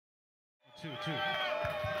1,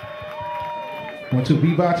 2.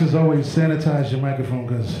 Beatboxers always sanitize your microphone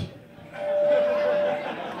because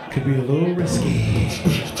it could be a little risky.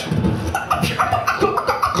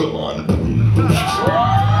 Come on.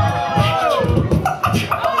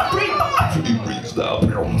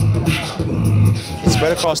 It's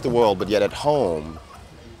spread across the world, but yet at home,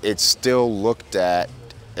 it's still looked at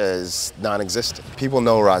as non-existent. People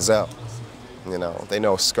know Rahzel, you know, they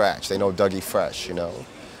know Scratch, they know Dougie Fresh, you know,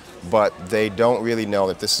 but they don't really know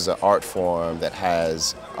that this is an art form that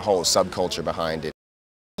has a whole subculture behind it.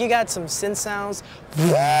 You got some synth sounds.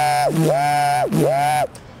 You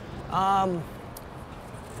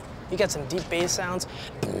got some deep bass sounds.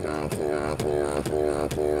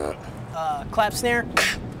 Clap snare.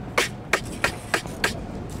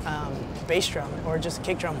 Bass drum, or just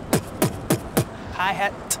kick drum.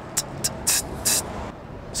 Hi-hat.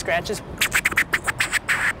 Scratches.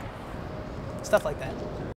 Stuff like that.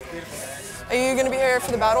 Are you going to be here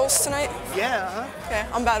for the battles tonight? Yeah, Okay,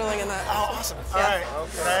 I'm battling in that. Oh, awesome. Yeah. All right.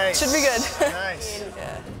 Okay. Nice. Should be good. Nice.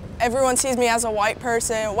 Yeah. Everyone sees me as a white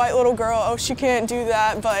person, white little girl, oh, she can't do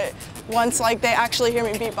that, but once like they actually hear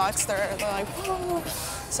me beatbox, they're like, oh.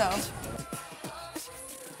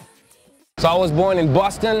 So I was born in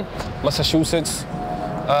Boston, Massachusetts,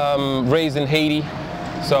 raised in Haiti,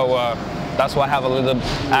 so that's why I have a little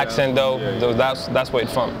accent though. That's where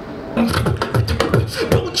it's from.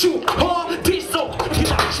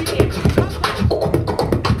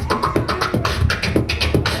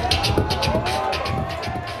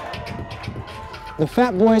 The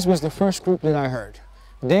Fat Boys was the first group that I heard.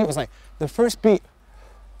 Then it was like the first beat.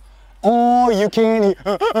 All you can eat.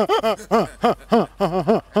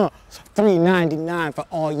 $3.99 for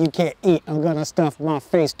all you can eat. I'm gonna stuff my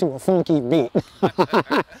face to a funky beat.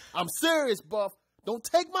 I'm serious, Buff. Don't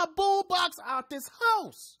take my boombox out this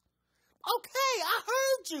house. Okay, I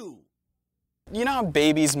heard you. You know how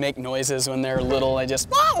babies make noises when they're little? I just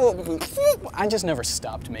never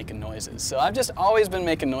stopped making noises. So I've just always been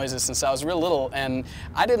making noises since I was real little, and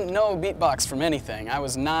I didn't know beatbox from anything. I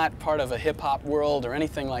was not part of a hip-hop world or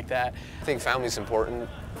anything like that. I think family's important.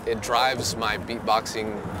 It drives my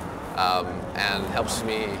beatboxing and helps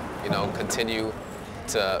me, you know, continue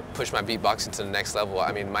to push my beatboxing to the next level.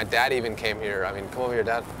 I mean, my dad even came here. I mean, come over here,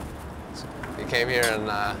 Dad. He came here and,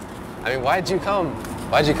 I mean, why'd you come?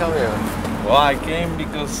 Why'd you come here? Well, I came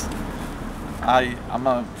because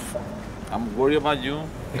I'm worried about you.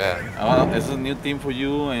 Yeah. It's a new team for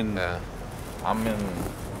you, and yeah. I'm in,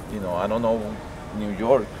 you know, I don't know New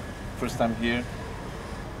York, first time here,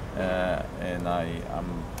 and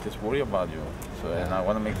I'm just worried about you. So, and I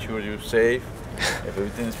want to make sure you're safe. If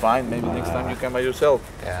everything is fine, maybe next time you come by yourself.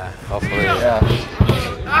 Yeah, hopefully. Yeah.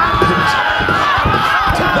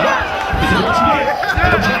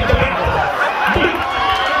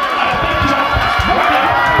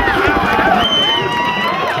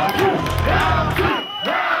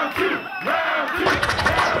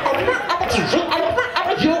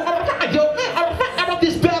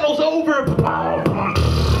 This battle's over.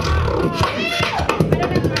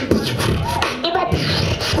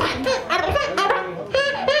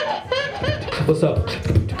 What's up? Who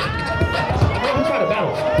tried to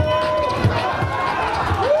battle?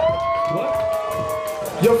 What?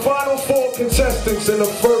 Your final 4 contestants in the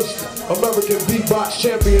first American Beatbox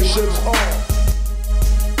Championships are